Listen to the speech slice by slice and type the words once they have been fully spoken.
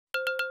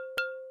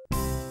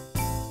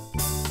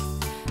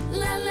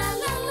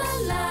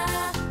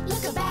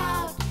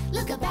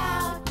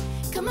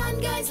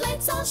eyes,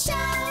 let's all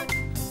shout.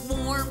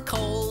 Warm,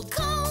 cold,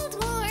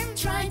 Cold, warm,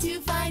 trying to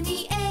find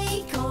the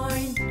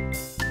acorn.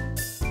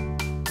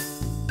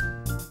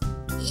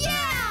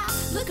 Yeah!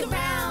 Look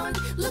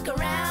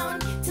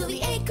around, till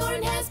the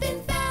acorn has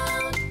been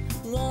found.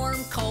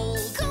 warm, cold.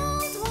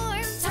 Cold,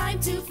 warm, time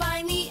to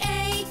find the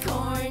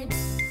acorn.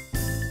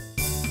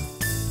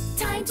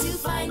 Time to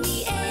find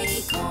the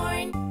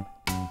acorn.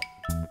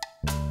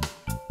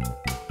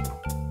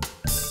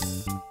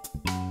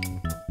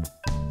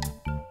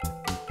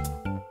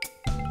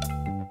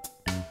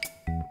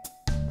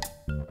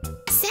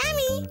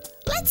 Sammy,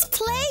 let's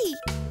play.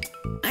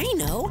 I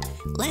know.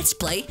 Let's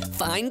play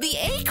Find the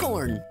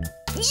Acorn.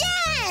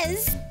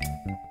 Yes!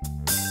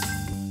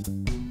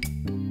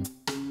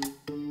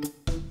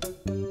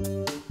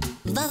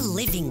 The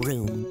living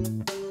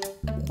room.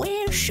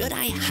 Where should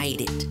I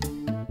hide it?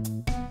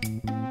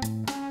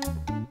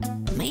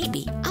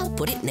 Maybe I'll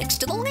put it next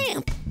to the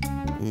lamp.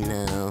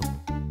 No.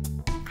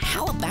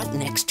 How about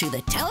next to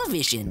the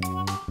television?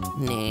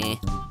 Nah.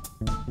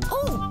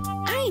 Oh,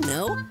 I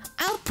know.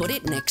 I'll put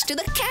it next to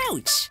the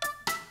couch.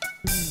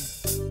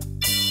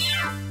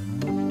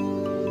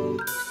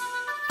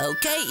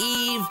 Okay,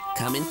 Eve,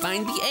 come and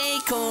find the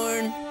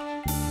acorn.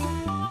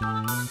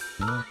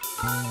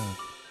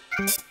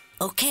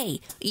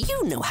 Okay,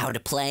 you know how to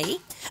play.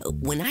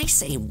 When I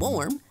say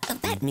warm,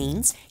 that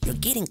means you're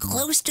getting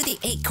close to the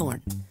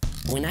acorn.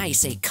 When I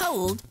say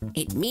cold,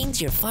 it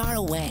means you're far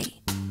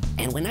away.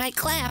 And when I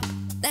clap,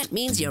 that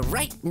means you're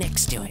right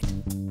next to it.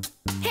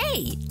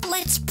 Hey,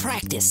 let's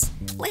practice.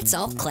 Let's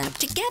all clap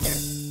together.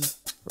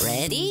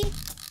 Ready?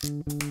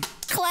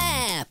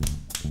 Clap!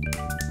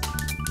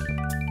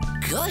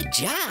 Good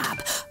job!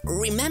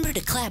 Remember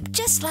to clap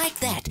just like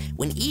that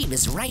when Eve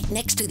is right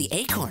next to the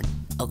acorn,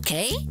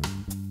 okay?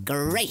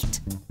 Great!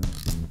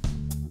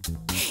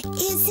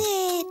 Is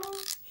it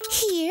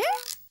here?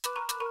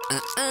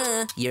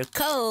 You're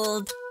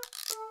cold.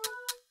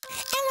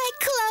 Am I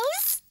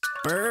close?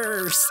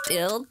 Brr,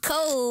 still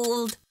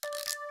cold.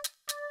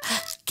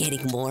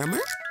 Getting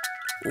warmer?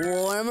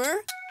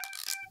 Warmer?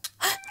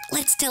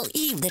 Let's tell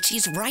Eve that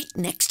she's right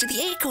next to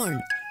the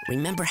acorn.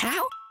 Remember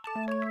how?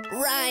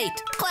 Right!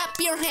 Clap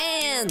your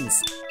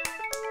hands!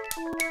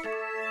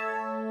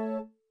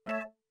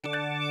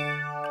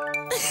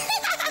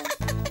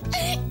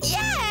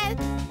 Yes!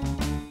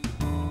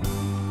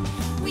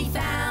 We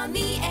found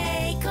the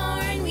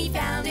acorn, we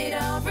found it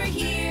over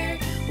here.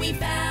 We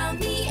found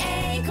the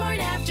acorn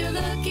after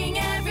looking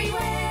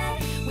everywhere.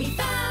 We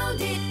found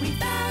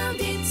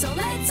it, so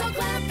let's all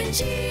clap and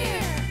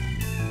cheer.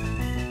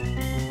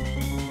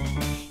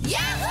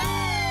 Yahoo!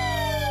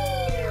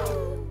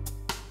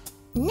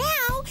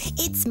 Now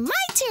it's my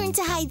turn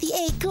to hide the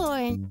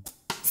acorn.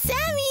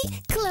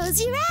 Sammy,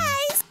 close your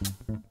eyes.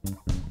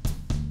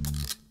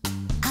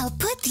 I'll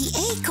put the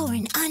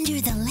acorn under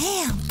the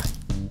lamp.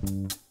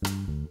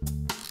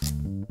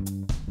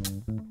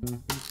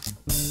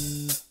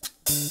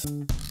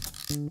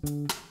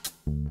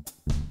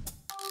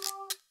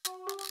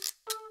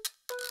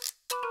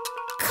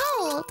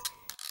 Cold.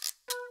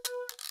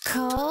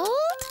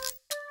 Cold?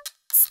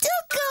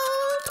 Still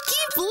cold.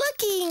 Keep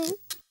looking.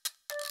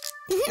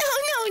 No.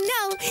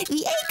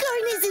 The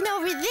acorn isn't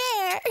over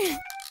there.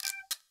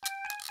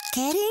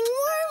 Getting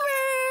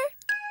warmer.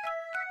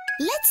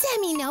 Let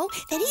Sammy know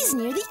that he's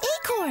near the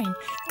acorn.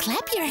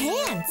 Clap your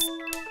hands.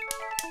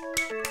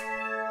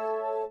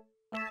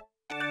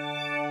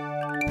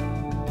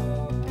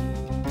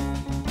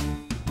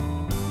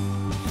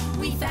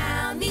 We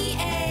found the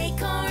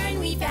acorn,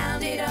 we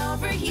found it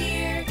over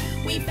here.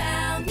 We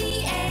found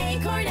the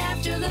acorn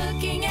after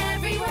looking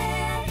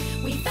everywhere.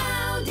 We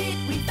found it,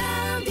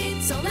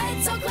 so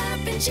let's all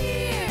clap and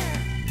cheer.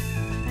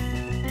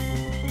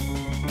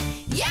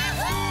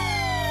 Yahoo!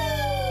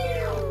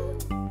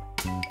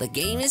 The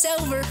game is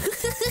over.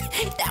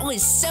 That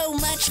was so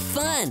much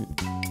fun.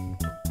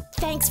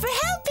 Thanks for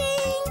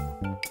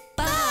helping.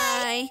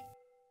 Bye.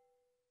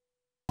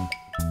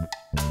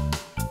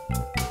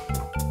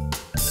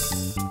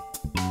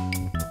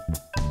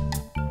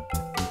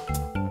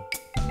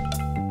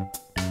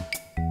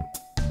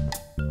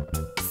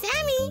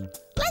 Sammy,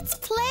 let's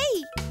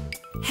play.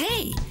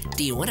 Hey,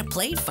 do you want to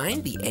play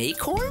Find the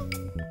Acorn?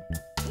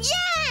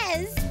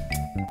 Yes!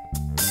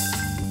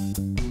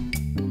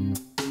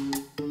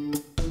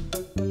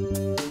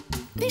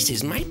 This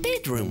is my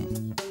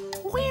bedroom.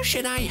 Where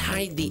should I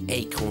hide the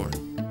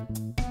acorn?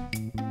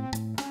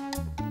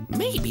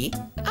 Maybe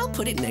I'll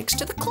put it next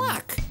to the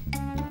clock.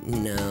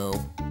 No.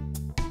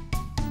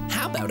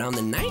 How about on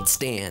the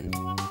nightstand?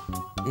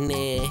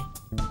 Nah.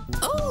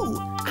 Oh,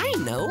 I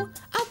know.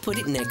 I'll put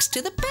it next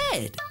to the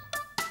bed.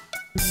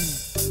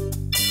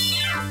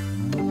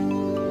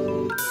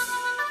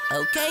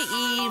 Okay,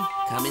 Eve,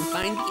 come and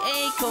find the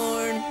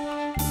acorn.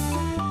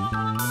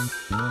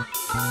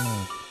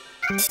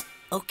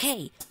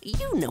 Okay,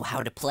 you know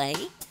how to play.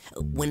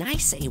 When I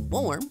say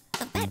warm,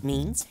 that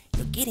means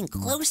you're getting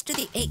close to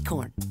the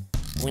acorn.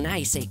 When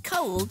I say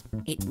cold,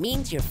 it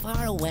means you're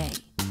far away.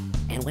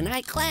 And when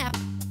I clap,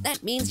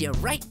 that means you're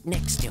right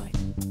next to it.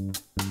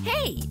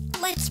 Hey,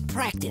 let's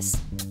practice.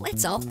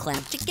 Let's all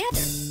clap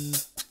together.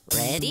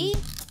 Ready?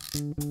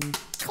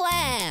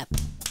 Clap!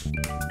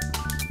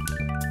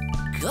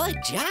 Good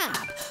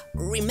job!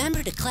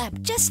 Remember to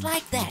clap just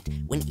like that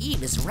when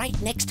Eve is right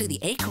next to the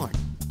acorn,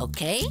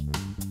 okay?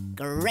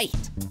 Great!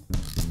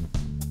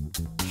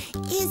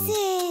 Is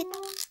it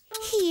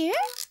here?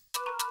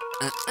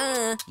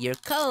 You're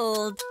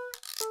cold.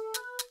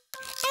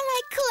 Am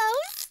I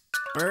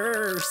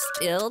close?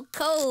 Still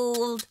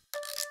cold.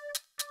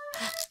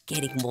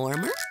 Getting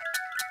warmer?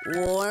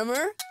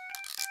 Warmer?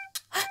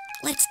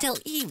 Let's tell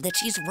Eve that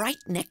she's right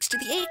next to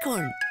the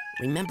acorn.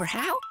 Remember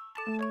how?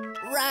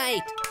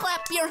 Right!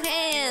 Clap your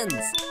hands!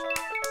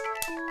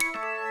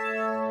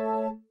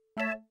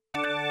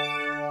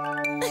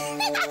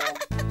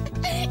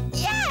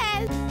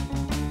 Yes!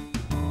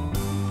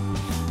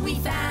 We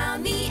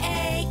found the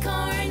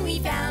acorn, we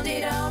found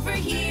it over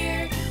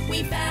here.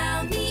 We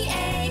found the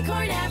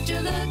acorn after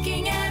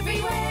looking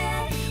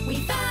everywhere. We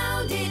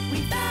found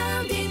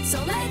it,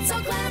 so let's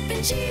all clap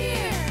and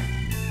cheer.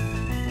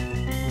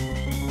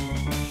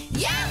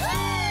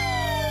 Yahoo!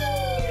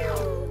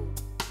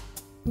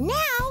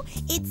 Now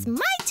it's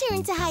my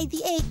turn to hide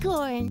the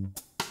acorn.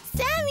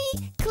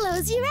 Sammy,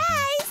 close your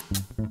eyes.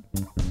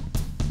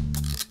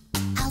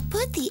 I'll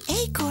put the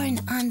acorn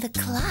on the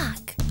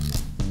clock.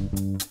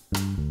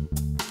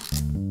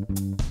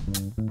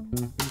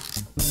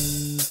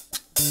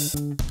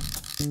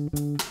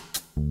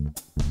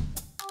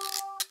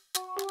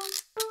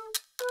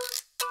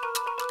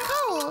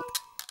 Cold.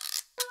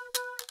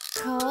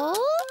 Cold?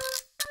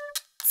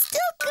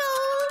 Still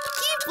cold.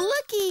 Keep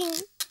looking.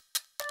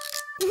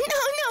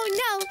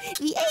 No.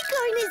 The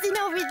acorn isn't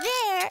over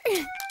there.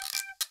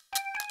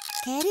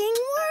 Getting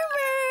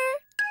warmer.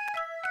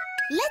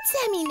 Let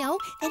Sammy know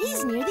that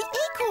he's near the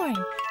acorn.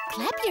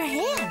 Clap your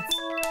hands.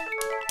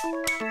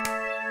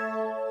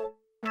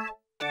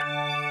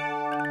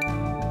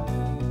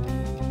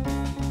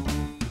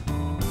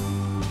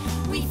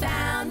 We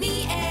found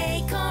the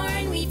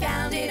acorn, we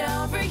found it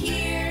over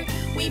here.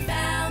 We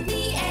found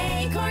the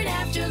acorn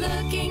after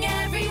looking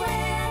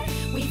everywhere.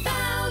 We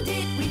found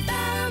it,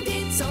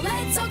 so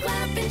let's all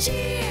clap and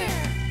cheer.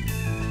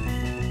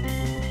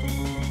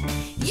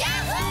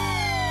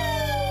 Yahoo!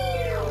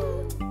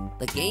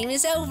 The game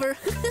is over.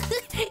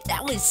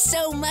 That was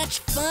so much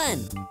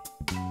fun.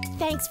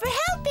 Thanks for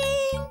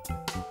helping.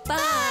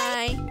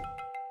 Bye.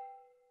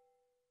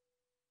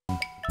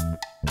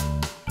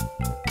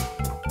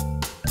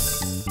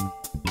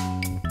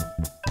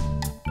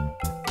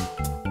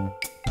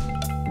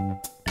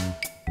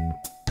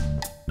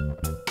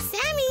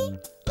 Sammy,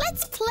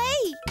 let's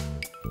play.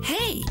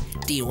 Hey,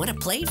 do you want to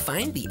play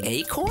Find the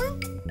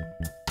Acorn?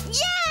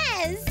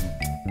 Yes!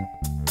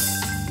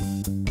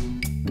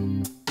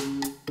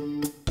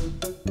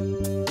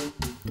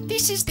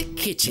 This is the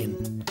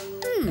kitchen.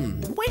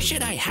 Where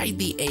should I hide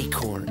the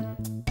acorn?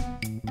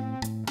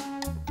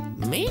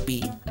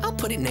 Maybe I'll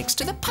put it next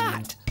to the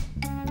pot.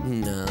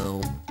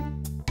 No.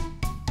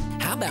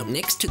 How about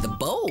next to the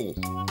bowl?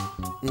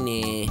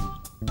 Nah.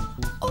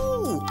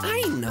 Oh,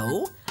 I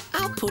know.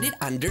 I'll put it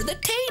under the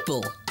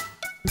table.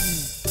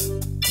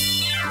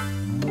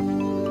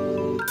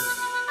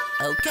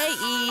 Okay,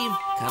 Eve,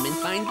 come and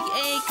find the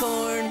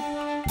acorn.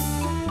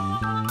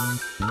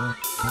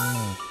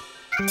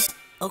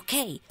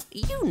 Okay,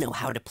 you know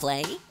how to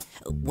play.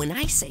 When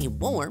I say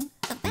warm,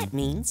 that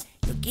means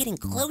you're getting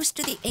close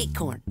to the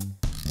acorn.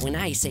 When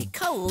I say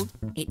cold,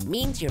 it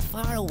means you're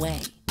far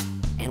away.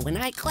 And when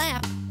I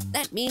clap,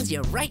 that means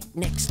you're right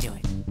next to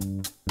it.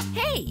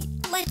 Hey,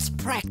 let's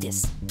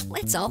practice.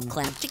 Let's all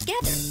clap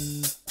together.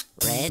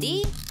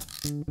 Ready?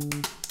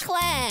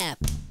 Clap!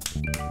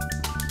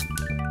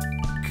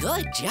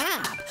 Good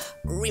job!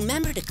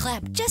 Remember to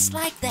clap just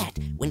like that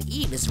when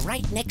Eve is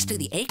right next to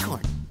the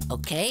acorn,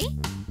 okay?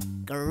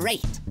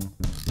 Great!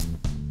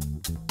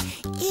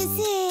 Is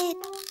it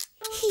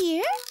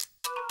here?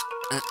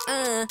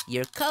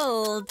 You're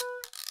cold.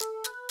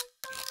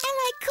 Am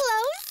I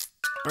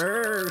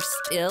close?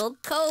 Still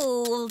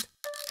cold.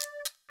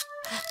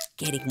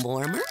 Getting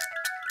warmer?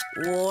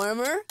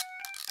 Warmer?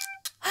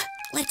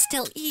 Let's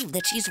tell Eve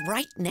that she's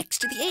right next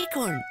to the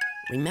acorn.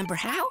 Remember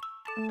how?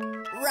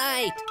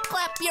 Right!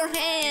 Clap your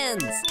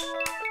hands!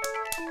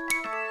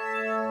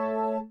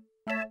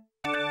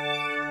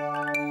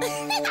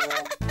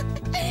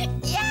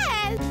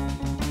 Yes!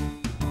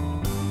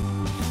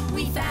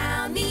 We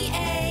found the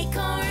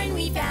acorn,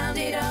 we found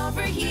it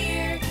over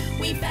here.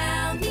 We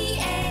found the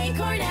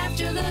acorn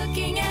after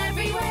looking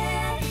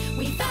everywhere.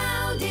 We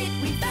found it,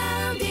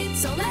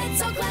 so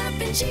let's all clap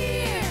and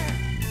cheer.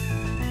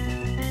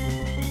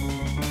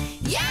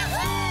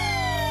 Yahoo!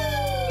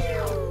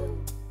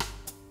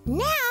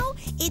 Now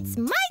it's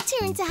my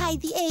turn to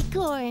hide the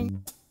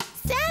acorn.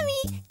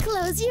 Sammy,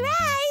 close your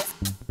eyes.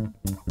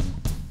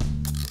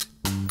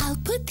 I'll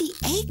put the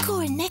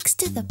acorn next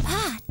to the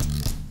pot.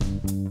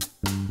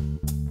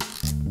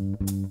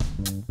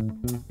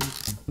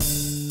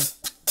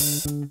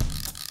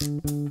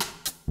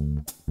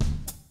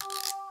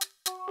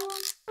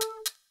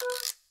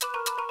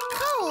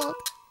 Cold.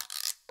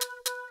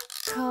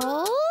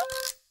 Cold?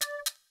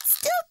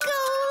 Still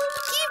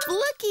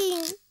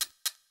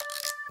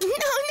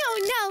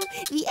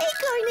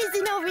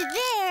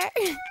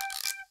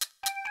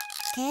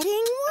Getting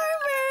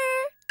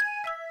warmer.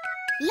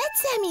 Let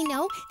Sammy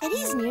know that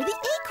he's near the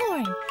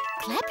acorn.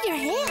 Clap your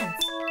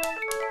hands.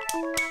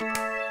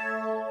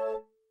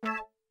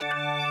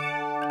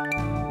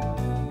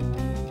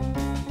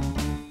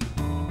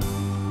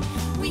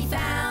 We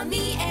found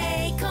the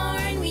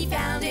acorn, we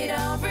found it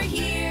over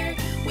here.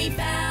 We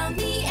found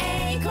the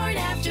acorn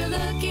after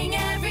looking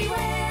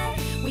everywhere.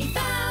 We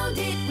found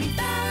it,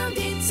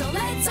 so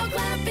let's all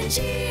clap and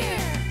cheer.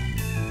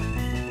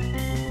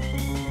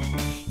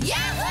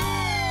 Yahoo!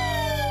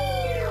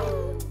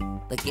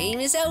 The game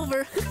is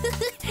over.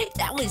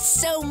 That was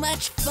so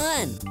much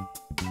fun.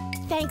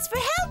 Thanks for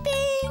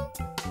helping.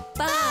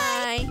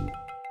 Bye.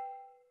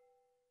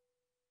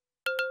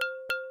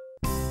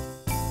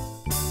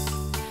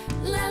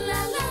 La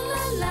la la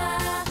la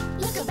la.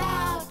 Look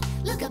about,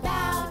 look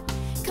about.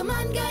 Come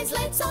on, guys,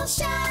 let's all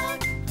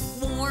shout.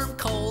 Warm,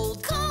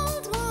 cold.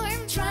 Cold,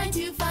 warm, trying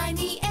to find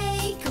the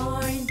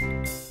acorn.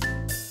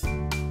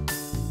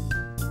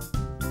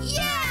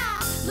 Yeah!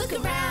 Look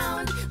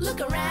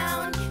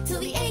around, till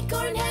the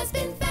acorn has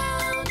been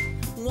found.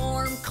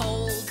 Warm,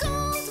 cold.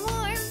 Cold,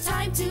 warm,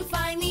 time to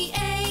find the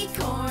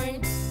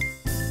acorn.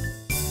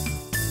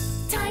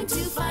 Time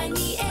to find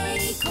the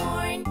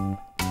acorn.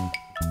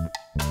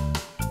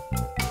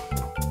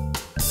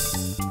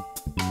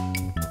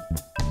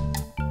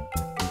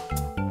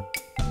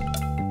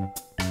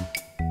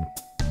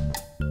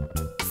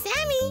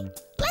 Sammy,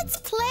 let's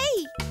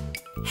play.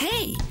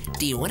 Hey,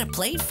 do you want to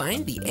play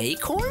Find the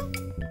Acorn?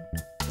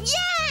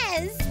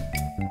 Yes!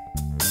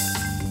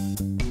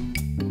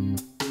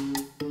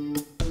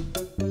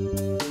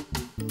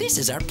 This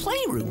is our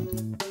playroom.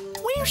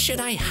 Where should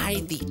I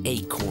hide the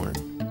acorn?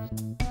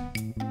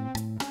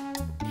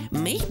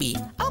 Maybe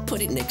I'll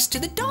put it next to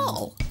the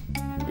doll.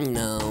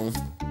 No.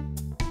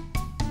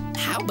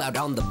 How about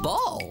on the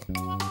ball?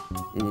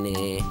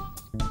 Nah.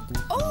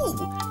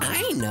 Oh,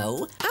 I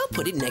know. I'll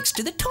put it next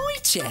to the toy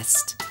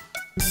chest.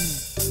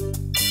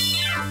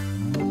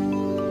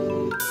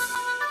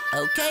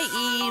 Okay,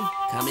 Eve,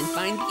 come and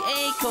find the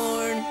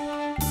acorn.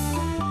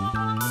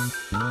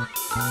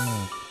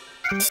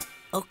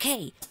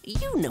 Okay,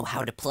 you know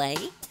how to play.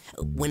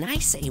 When I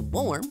say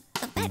warm,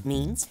 that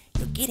means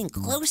you're getting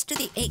close to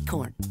the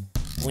acorn.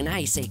 When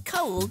I say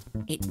cold,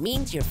 it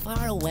means you're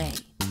far away.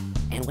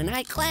 And when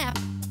I clap,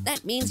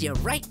 that means you're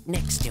right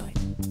next to it.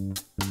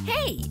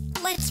 Hey,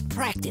 let's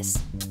practice.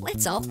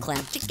 Let's all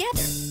clap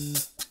together.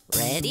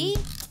 Ready?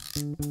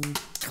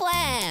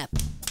 Clap!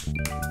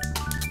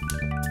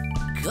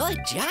 Good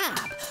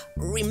job!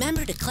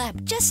 Remember to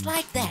clap just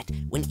like that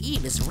when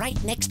Eve is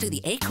right next to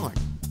the acorn,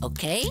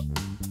 okay?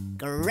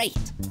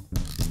 Great!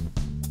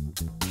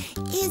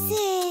 Is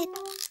it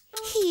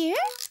here?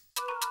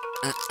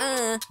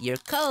 You're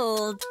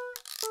cold.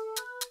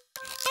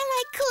 Am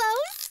I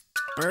close?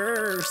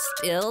 Brr,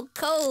 still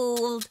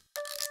cold.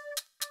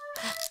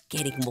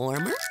 Getting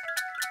warmer?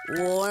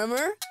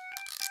 Warmer?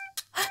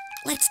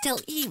 Let's tell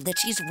Eve that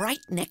she's right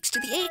next to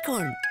the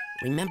acorn.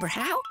 Remember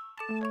how?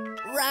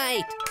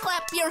 Right!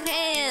 Clap your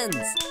hands!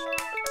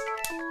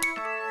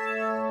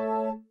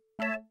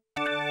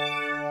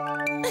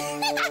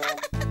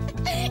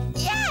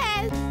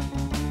 Yes!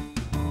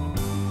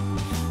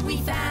 We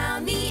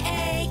found the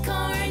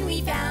acorn,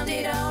 we found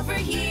it over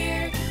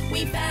here.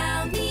 We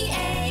found the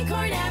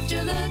acorn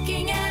after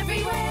looking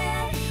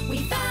everywhere.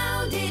 We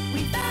found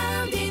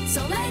it,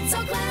 so let's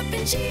all clap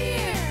and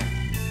cheer.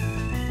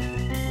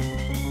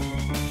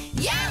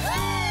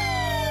 Yahoo!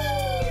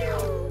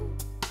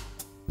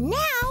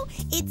 Now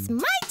it's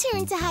my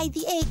turn to hide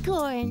the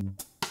acorn.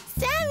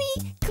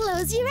 Sammy,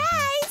 close your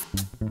eyes.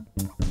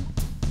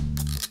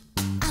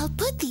 I'll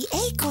put the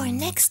acorn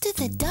next to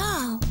the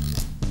doll.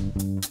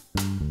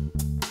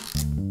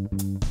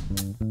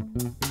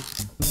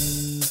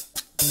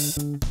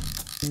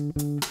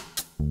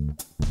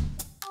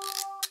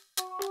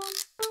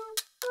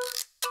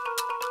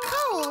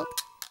 Cold.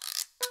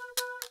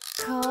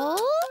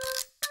 Cold?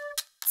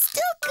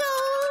 Still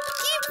cold.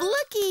 Keep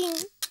looking.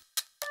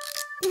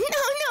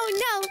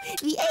 No.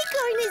 The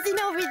acorn isn't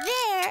over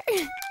there.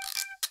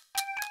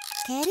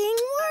 Getting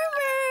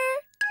warmer.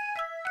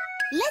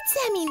 Let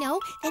Sammy know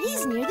that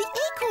he's near the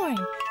acorn.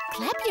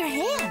 Clap your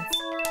hands.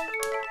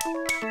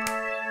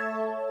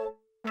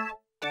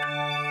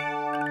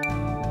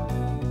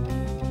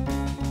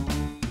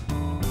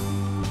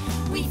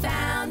 We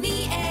found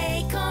the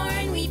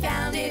acorn, we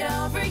found it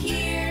over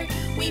here.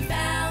 We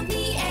found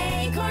the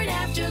acorn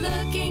after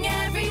looking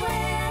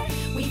everywhere.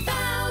 We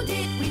found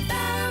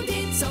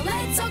it, so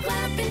let's all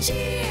clap and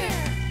cheer.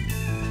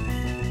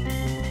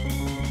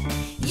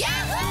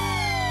 Yahoo!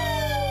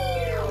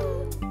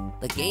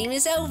 The game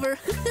is over.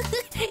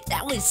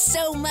 That was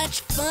so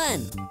much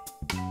fun.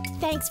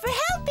 Thanks for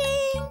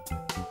helping.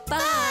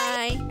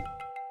 Bye.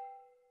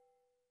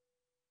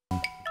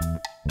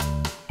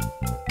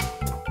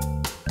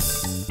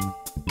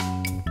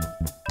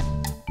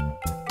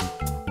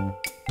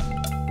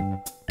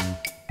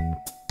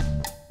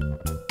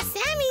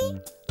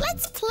 Sammy,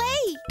 let's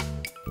play.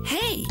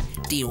 Hey,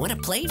 do you want to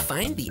play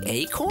Find the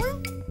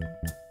Acorn?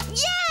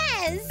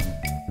 Yes!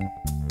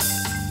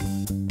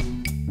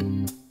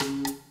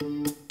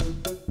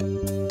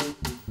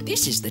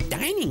 This is the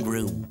dining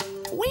room.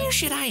 Where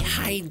should I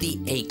hide the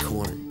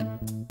acorn?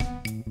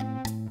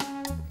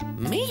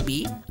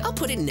 Maybe I'll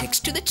put it next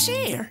to the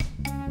chair.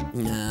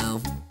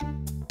 No.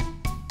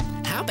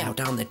 How about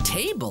on the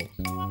table?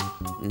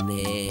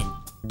 Nah.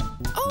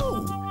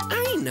 Oh,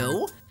 I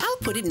know. I'll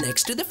put it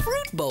next to the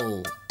fruit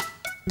bowl.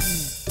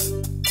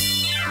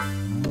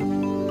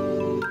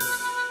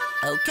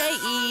 Okay,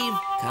 Eve,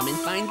 come and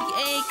find the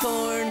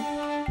acorn.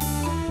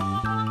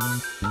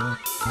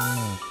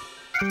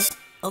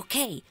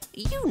 Okay,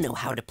 you know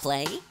how to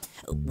play.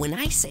 When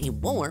I say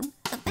warm,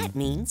 that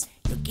means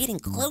you're getting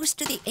close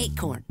to the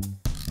acorn.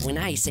 When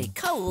I say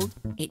cold,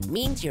 it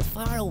means you're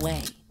far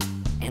away.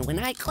 And when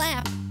I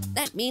clap,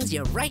 that means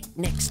you're right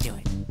next to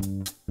it.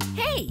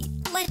 Hey,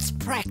 let's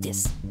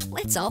practice.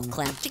 Let's all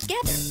clap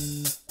together.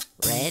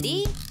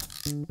 Ready?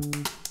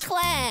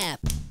 Clap!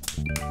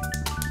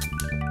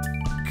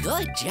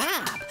 Good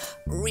job!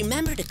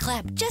 Remember to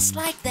clap just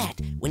like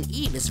that when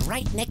Eve is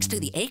right next to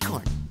the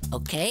acorn,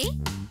 okay?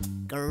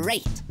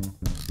 Great!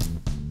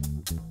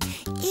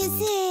 Is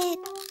it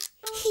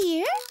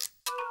here?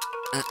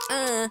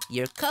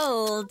 You're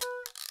cold.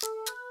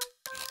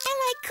 Am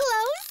I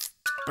close?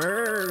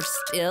 Brr,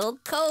 still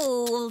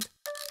cold.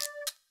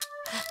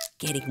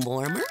 Getting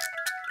warmer?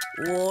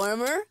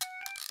 Warmer?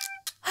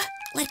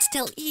 Let's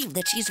tell Eve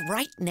that she's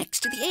right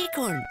next to the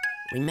acorn.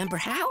 Remember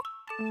how?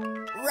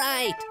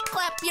 Right!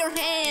 Clap your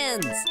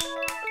hands!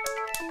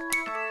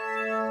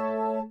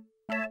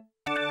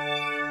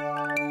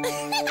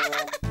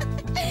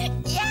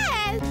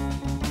 Yes!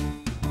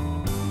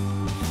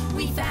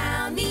 We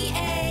found the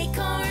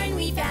acorn,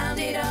 we found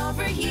it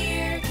over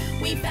here.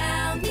 We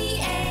found the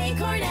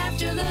acorn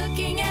after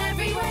looking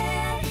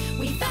everywhere.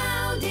 We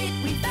found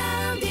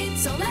it,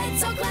 so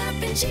let's all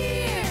clap and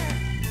cheer.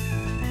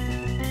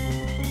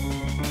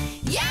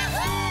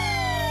 Yahoo!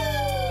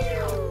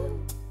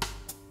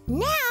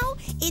 Now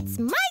it's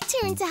my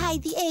turn to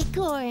hide the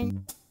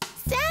acorn.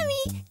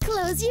 Sammy,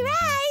 close your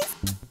eyes.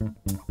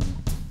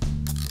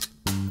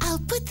 I'll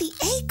put the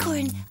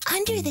acorn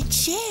under the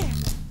chair.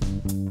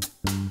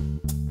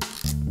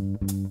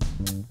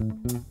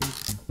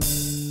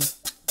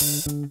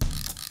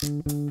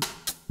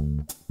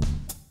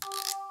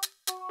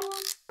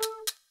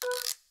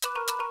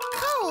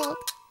 Cold.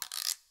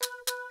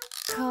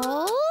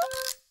 Cold?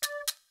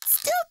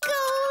 Still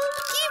cold.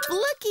 Keep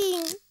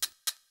looking.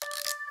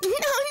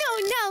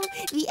 No.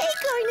 The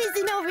acorn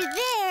isn't over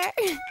there.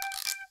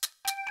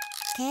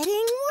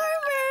 Getting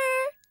warmer.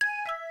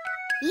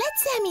 Let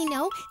Sammy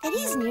know that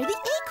he's near the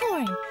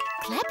acorn.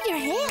 Clap your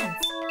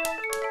hands.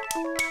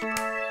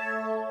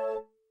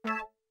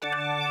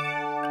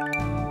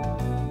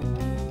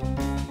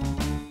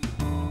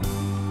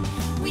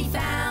 We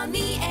found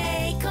the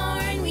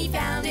acorn, we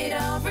found it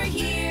over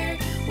here.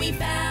 We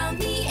found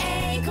the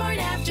acorn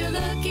after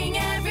looking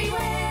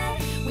everywhere.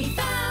 We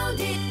found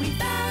it,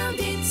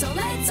 so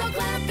let's all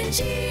clap and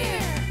cheer.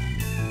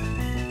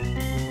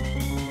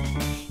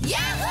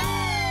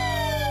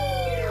 Yahoo!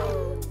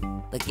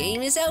 The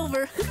game is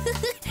over.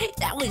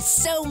 That was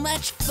so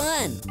much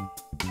fun.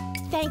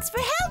 Thanks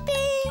for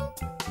helping.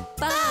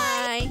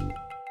 Bye.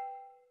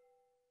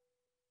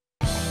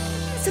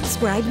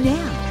 Subscribe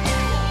now